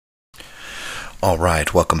All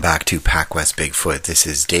right, welcome back to PacWest Bigfoot. This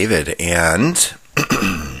is David, and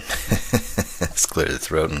let's clear the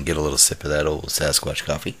throat and get a little sip of that old Sasquatch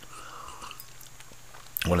coffee.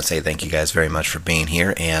 I want to say thank you guys very much for being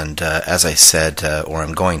here, and as I said, or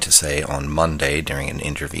I'm going to say on Monday during an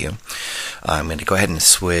interview, I'm going to go ahead and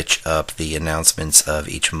switch up the announcements of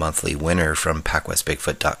each monthly winner from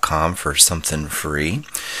PacWestBigfoot.com for something free,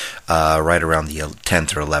 right around the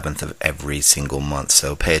 10th or 11th of every single month.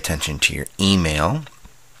 So pay attention to your email.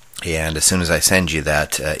 And as soon as I send you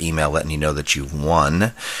that email letting you know that you've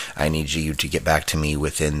won, I need you to get back to me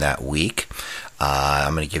within that week.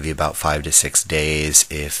 I'm going to give you about 5 to 6 days.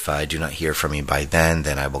 If I do not hear from you by then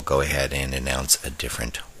I will go ahead and announce a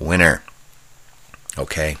different winner.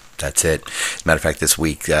 Okay, that's it. As a matter of fact, this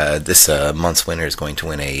month's winner is going to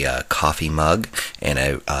win a coffee mug and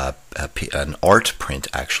an art print,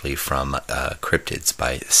 actually, from Cryptids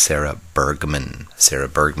by Sarah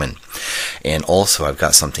Bergman. And also, I've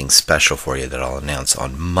got something special for you that I'll announce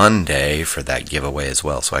on Monday for that giveaway as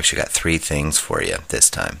well. So I actually got 3 things for you this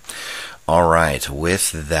time. All right,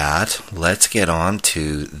 with that, let's get on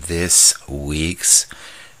to this week's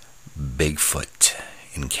Bigfoot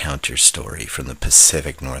encounter story from the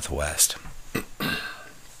Pacific Northwest.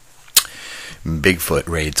 Bigfoot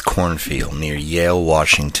raids Cornfield near Yale,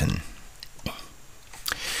 Washington.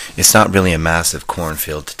 It's not really a massive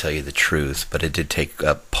cornfield, to tell you the truth, but it did take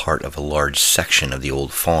up part of a large section of the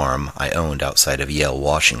old farm I owned outside of Yale,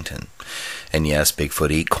 Washington. And yes,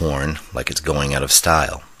 Bigfoot eat corn like it's going out of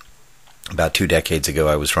style. About 2 decades ago,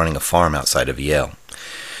 I was running a farm outside of Yale.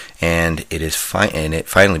 And it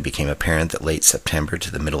finally became apparent that late September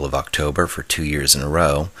to the middle of October, for 2 years in a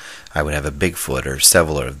row, I would have a Bigfoot or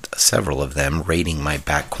several of them raiding my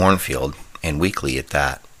back cornfield, and weekly at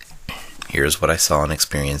that. Here's what I saw and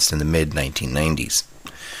experienced in the mid-1990s.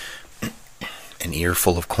 An ear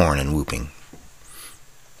full of corn and whooping.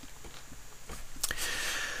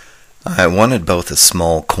 I wanted both a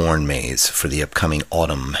small corn maze for the upcoming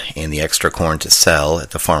autumn and the extra corn to sell at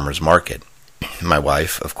the farmer's market. My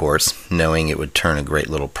wife, of course, knowing it would turn a great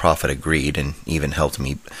little profit, agreed and even helped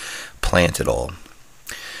me plant it all.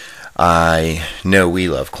 I know we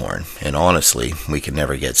love corn, and honestly, we can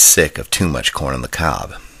never get sick of too much corn on the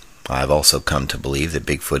cob. I've also come to believe that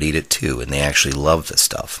Bigfoot eat it too, and they actually love the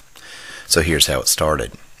stuff. So here's how it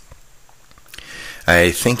started.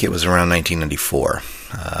 I think it was around 1994.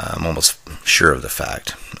 I'm almost sure of the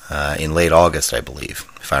fact. In late August, I believe,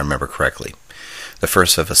 if I remember correctly. The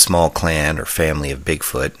first of a small clan or family of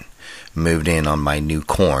Bigfoot moved in on my new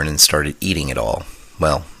corn and started eating it all.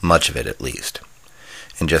 Well, much of it at least.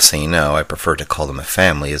 And just so you know, I prefer to call them a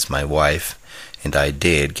family, as my wife and I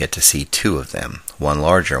did get to see 2 of them, one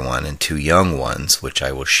larger one and 2 young ones, which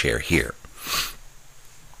I will share here.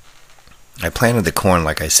 I planted the corn,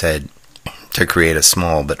 like I said, to create a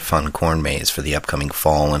small but fun corn maze for the upcoming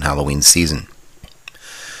fall and Halloween season.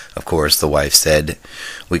 Of course, the wife said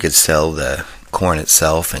we could sell the corn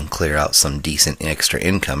itself and clear out some decent extra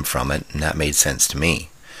income from it, and that made sense to me.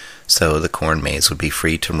 So the corn maze would be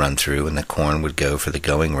free to run through, and the corn would go for the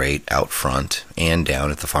going rate out front and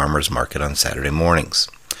down at the farmer's market on Saturday mornings.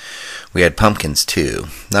 We had pumpkins too,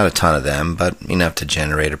 not a ton of them, but enough to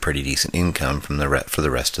generate a pretty decent income for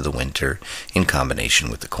the rest of the winter in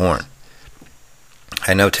combination with the corn.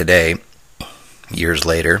 I know today, years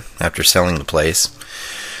later, after selling the place,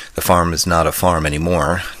 the farm is not a farm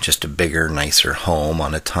anymore, just a bigger, nicer home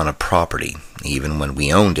on a ton of property. Even when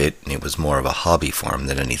we owned it, it was more of a hobby farm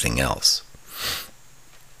than anything else.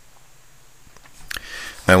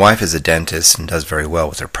 My wife is a dentist and does very well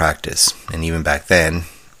with her practice, and even back then,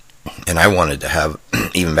 I wanted to have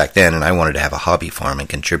a hobby farm and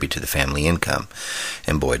contribute to the family income,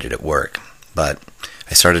 and boy did it work. But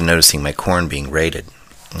I started noticing my corn being raided.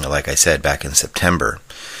 Like I said, back in September,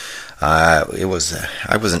 I was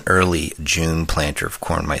an early June planter of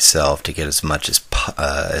corn myself to get as much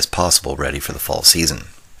as possible ready for the fall season.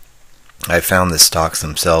 I found the stalks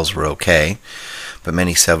themselves were okay, but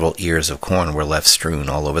several ears of corn were left strewn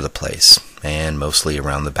all over the place, and mostly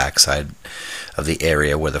around the backside of the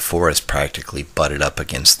area where the forest practically butted up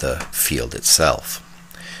against the field itself.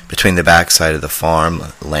 Between the backside of the farm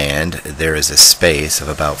land, there is a space of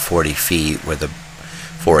about 40 feet where the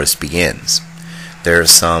forest begins. There are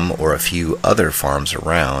some or a few other farms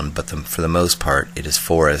around, but for the most part, it is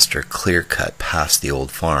forest or clear-cut past the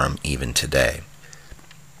old farm even today.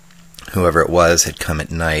 Whoever it was had come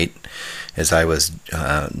at night, as I was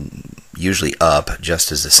usually up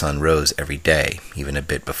just as the sun rose every day, even a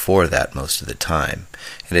bit before that most of the time,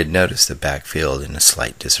 and had noticed the backfield in a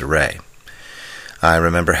slight disarray. I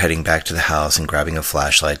remember heading back to the house and grabbing a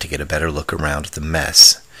flashlight to get a better look around at the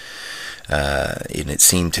mess. and it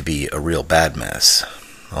seemed to be a real bad mess.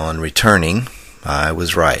 On returning, I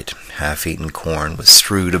was right. Half-eaten corn was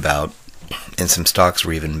strewed about, and some stalks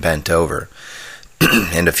were even bent over,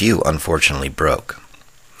 and a few unfortunately broke.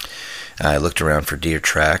 I looked around for deer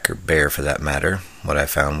track, or bear for that matter. What I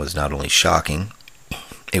found was not only shocking,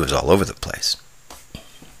 it was all over the place.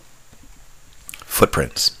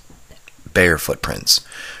 Footprints, bear footprints,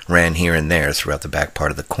 ran here and there throughout the back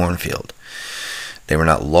part of the cornfield. They were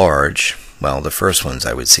not large. Well, the first ones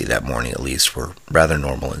I would see that morning at least were rather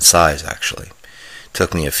normal in size, actually. It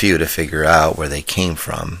took me a few to figure out where they came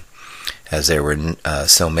from, as there were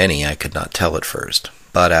so many I could not tell at first.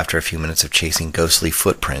 But after a few minutes of chasing ghostly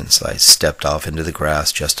footprints, I stepped off into the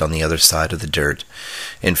grass just on the other side of the dirt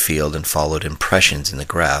and field and followed impressions in the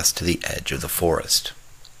grass to the edge of the forest.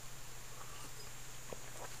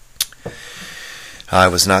 I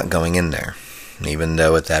was not going in there, even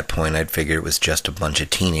though at that point I'd figured it was just a bunch of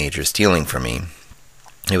teenagers stealing from me.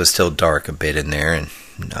 It was still dark a bit in there, and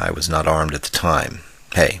I was not armed at the time.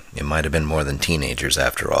 Hey, it might have been more than teenagers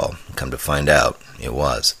after all. Come to find out, it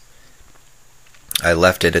was. I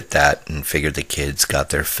left it at that and figured the kids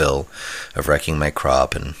got their fill of wrecking my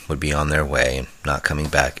crop and would be on their way and not coming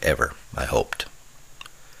back ever, I hoped.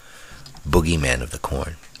 Boogeyman of the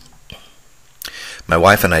corn. My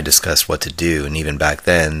wife and I discussed what to do, and even back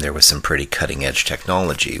then there was some pretty cutting-edge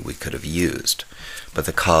technology we could have used. But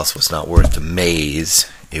the cost was not worth the maize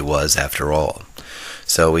it was after all.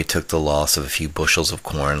 So we took the loss of a few bushels of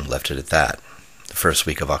corn and left it at that. The first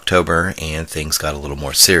week of October, and things got a little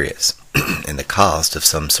more serious. And the cost of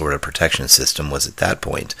some sort of protection system was at that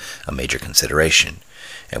point a major consideration.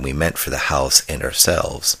 And we meant for the house and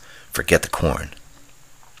ourselves, forget the corn.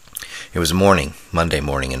 It was morning, Monday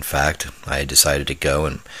morning in fact. I had decided to go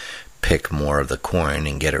and pick more of the corn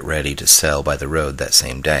and get it ready to sell by the road that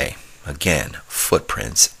same day. Again,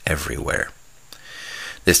 footprints everywhere.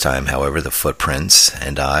 This time, however, the footprints,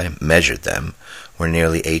 and I measured them, were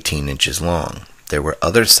nearly 18 inches long. There were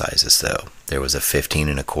other sizes, though. There was a 15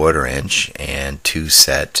 1/4 inch and two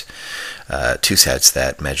sets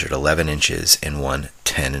that measured 11 inches and one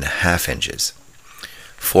 10 1/2 inches.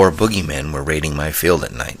 4 boogeymen were raiding my field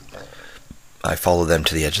at night. I followed them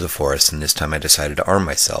to the edge of the forest, and this time I decided to arm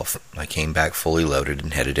myself. I came back fully loaded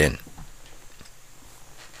and headed in.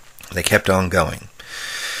 They kept on going.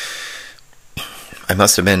 I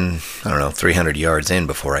must have been, 300 yards in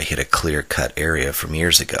before I hit a clear-cut area from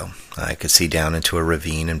years ago. I could see down into a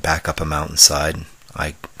ravine and back up a mountainside.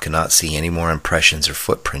 I could not see any more impressions or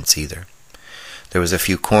footprints either. There was a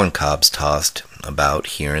few corn cobs tossed about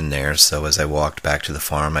here and there, so as I walked back to the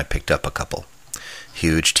farm I picked up a couple.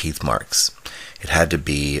 Huge teeth marks. It had to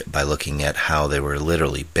be by looking at how they were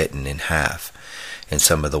literally bitten in half, and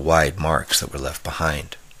some of the wide marks that were left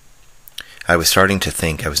behind. I was starting to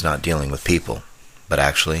think I was not dealing with people, but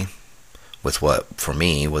actually with what, for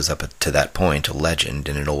me, was up to that point a legend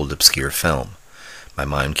in an old obscure film. My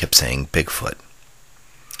mind kept saying Bigfoot.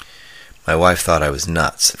 My wife thought I was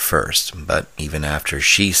nuts at first, but even after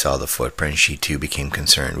she saw the footprint, she too became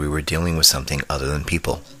concerned we were dealing with something other than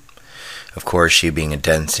people. Of course, she being a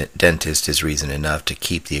dentist is reason enough to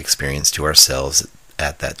keep the experience to ourselves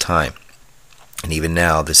at that time. And even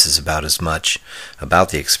now, this is about as much about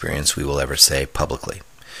the experience we will ever say publicly.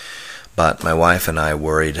 But my wife and I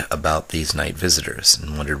worried about these night visitors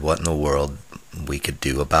and wondered what in the world we could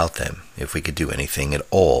do about them, if we could do anything at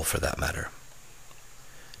all for that matter.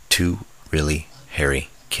 2 really hairy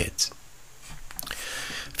kids.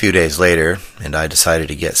 A few days later, and I decided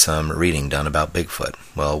to get some reading done about Bigfoot.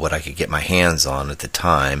 Well, what I could get my hands on at the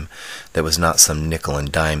time that was not some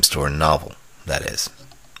nickel-and-dime store novel, that is.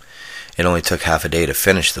 It only took half a day to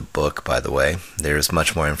finish the book, by the way. There's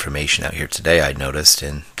much more information out here today, I noticed,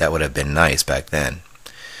 and that would have been nice back then.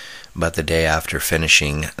 But the day after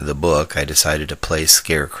finishing the book, I decided to play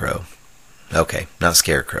Scarecrow. Okay, not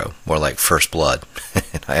Scarecrow, more like First Blood.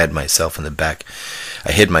 I hid myself in the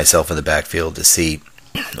backfield to see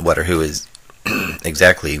what or who is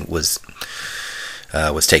exactly was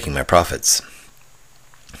taking my profits.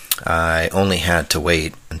 I only had to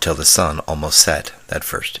wait until the sun almost set that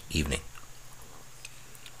first evening.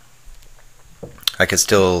 I could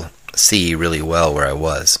still see really well where I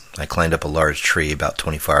was. I climbed up a large tree about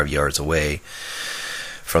 25 yards away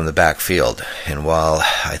from the backfield, and while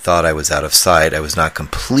I thought I was out of sight, I was not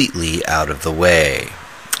completely out of the way.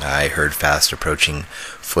 I heard fast approaching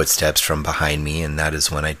footsteps from behind me, and that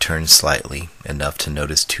is when I turned slightly, enough to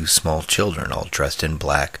notice 2 small children, all dressed in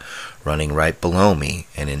black, running right below me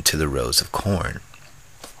and into the rows of corn.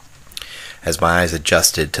 As my eyes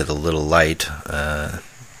adjusted to the little light,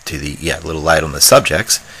 little light on the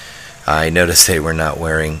subjects, I noticed they were not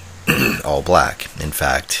wearing all black. In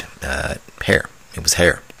fact, hair. It was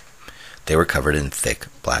hair. They were covered in thick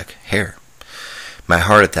black hair. My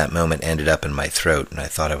heart at that moment ended up in my throat, and I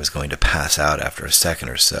thought I was going to pass out after a second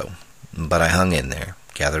or so. But I hung in there,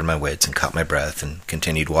 gathered my wits, and caught my breath, and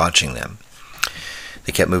continued watching them.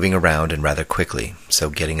 They kept moving around, and rather quickly, so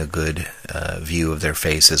getting a good view of their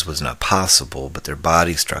faces was not possible, but their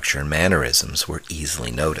body structure and mannerisms were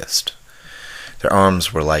easily noticed. Their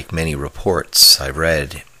arms were like many reports I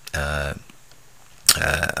read, have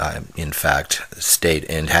in fact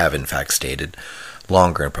stated,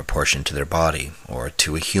 longer in proportion to their body, or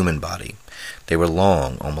to a human body. They were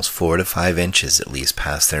long, almost 4 to 5 inches at least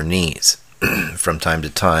past their knees. From time to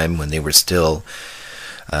time, when they were still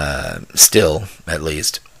at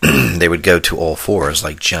least, they would go to all fours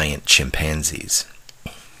like giant chimpanzees.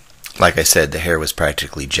 Like I said, the hair was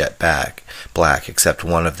practically jet black, except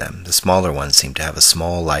one of them. The smaller one seemed to have a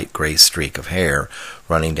small light gray streak of hair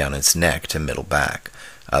running down its neck to middle back.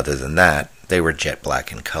 Other than that, they were jet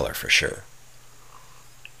black in color for sure.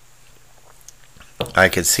 I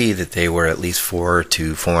could see that they were at least 4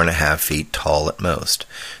 to 4.5 feet tall at most,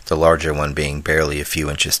 the larger one being barely a few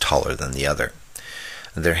inches taller than the other.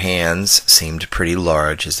 Their hands seemed pretty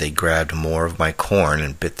large as they grabbed more of my corn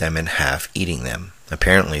and bit them in half, eating them.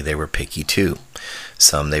 Apparently they were picky too.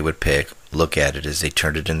 Some they would pick, look at it as they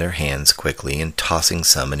turned it in their hands quickly, and tossing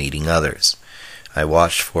some and eating others. I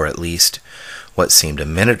watched for at least what seemed a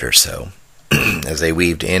minute or so, as they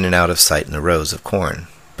weaved in and out of sight in the rows of corn.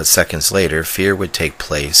 But seconds later, fear would take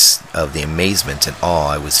place of the amazement and awe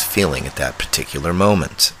I was feeling at that particular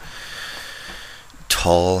moment.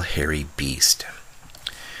 Tall, hairy beast.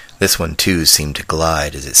 This one too seemed to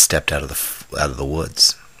glide as it stepped out of the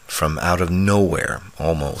woods. From out of nowhere,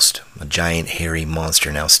 almost, a giant hairy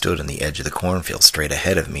monster now stood on the edge of the cornfield straight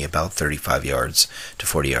ahead of me, about 35 yards to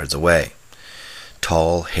 40 yards away.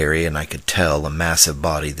 Tall, hairy, and I could tell a massive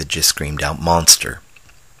body that just screamed out monster.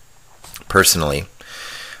 Personally,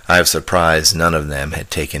 I was surprised none of them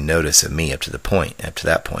had taken notice of me up to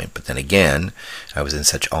that point, but then again, I was in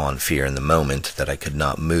such awe and fear in the moment that I could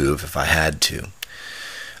not move if I had to.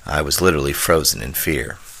 I was literally frozen in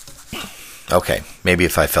fear. Okay, maybe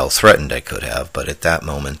if I felt threatened I could have, but at that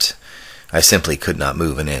moment, I simply could not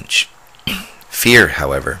move an inch. Fear,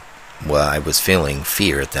 however, well, I was feeling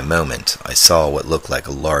fear at that moment. I saw what looked like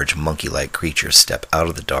a large monkey-like creature step out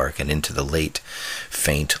of the dark and into the late,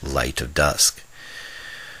 faint light of dusk.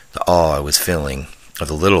 The awe I was feeling of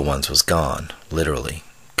the little ones was gone, literally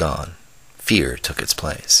gone. Fear took its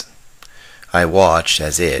place. I watched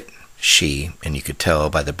as she, and you could tell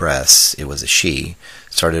by the breaths it was a she,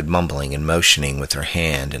 started mumbling and motioning with her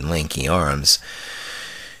hand and lanky arms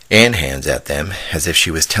and hands at them as if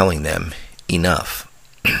she was telling them, "Enough.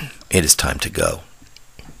 It is time to go."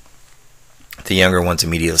 The younger ones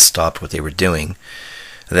immediately stopped what they were doing.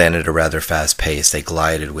 Then, at a rather fast pace, they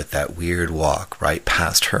glided with that weird walk right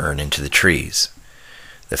past her and into the trees.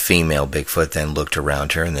 The female Bigfoot then looked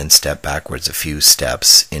around her and then stepped backwards a few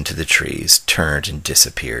steps into the trees, turned and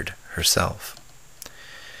disappeared herself.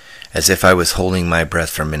 As if I was holding my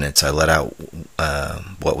breath for minutes, I let out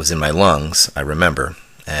what was in my lungs, I remember,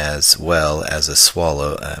 as well as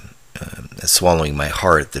swallowing my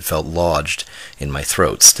heart that felt lodged in my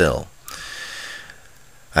throat still.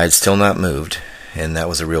 I had still not moved, and that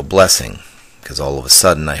was a real blessing, because all of a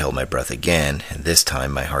sudden I held my breath again, and this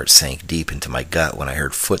time my heart sank deep into my gut when I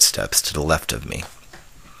heard footsteps to the left of me.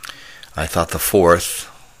 I thought the fourth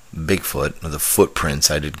Bigfoot, or the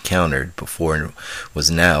footprints I'd encountered before,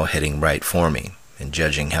 was now heading right for me, and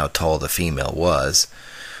judging how tall the female was,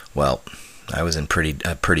 well, I was in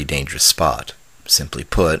a pretty dangerous spot. Simply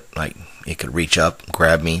put, like it could reach up,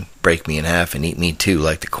 grab me, break me in half, and eat me too,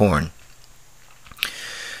 like the corn.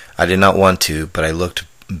 I did not want to, but I looked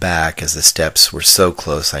back as the steps were so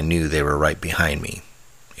close I knew they were right behind me.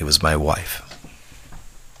 It was my wife.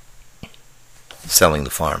 Selling the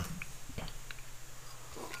farm.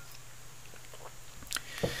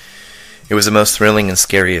 It was the most thrilling and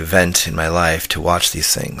scary event in my life to watch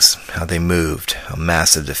these things, how they moved, how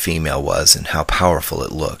massive the female was, and how powerful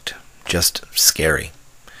it looked. Just scary.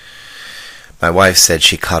 My wife said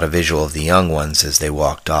she caught a visual of the young ones as they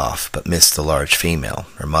walked off, but missed the large female,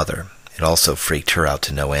 her mother. It also freaked her out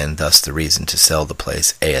to no end, thus the reason to sell the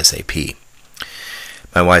place ASAP.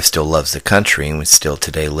 My wife still loves the country and would still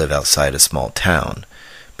today live outside a small town,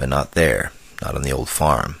 but not there, not on the old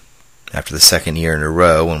farm. After the second year in a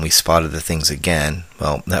row, when we spotted the things again,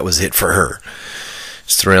 well, that was it for her.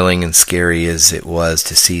 As thrilling and scary as it was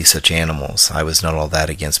to see such animals, I was not all that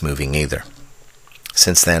against moving either.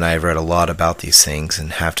 Since then, I have read a lot about these things,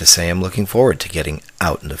 and have to say I'm looking forward to getting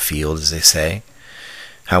out in the field, as they say.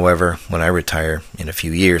 However, when I retire in a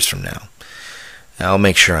few years from now, I'll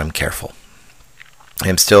make sure I'm careful.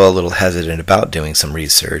 I'm still a little hesitant about doing some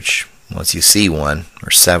research. Once you see one, or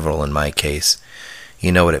several in my case,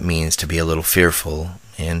 you know what it means to be a little fearful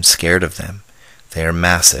and scared of them. They are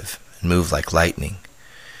massive and move like lightning.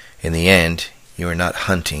 In the end, you are not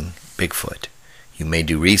hunting Bigfoot. You may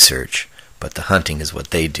do research, but the hunting is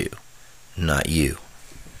what they do, not you.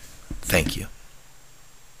 Thank you.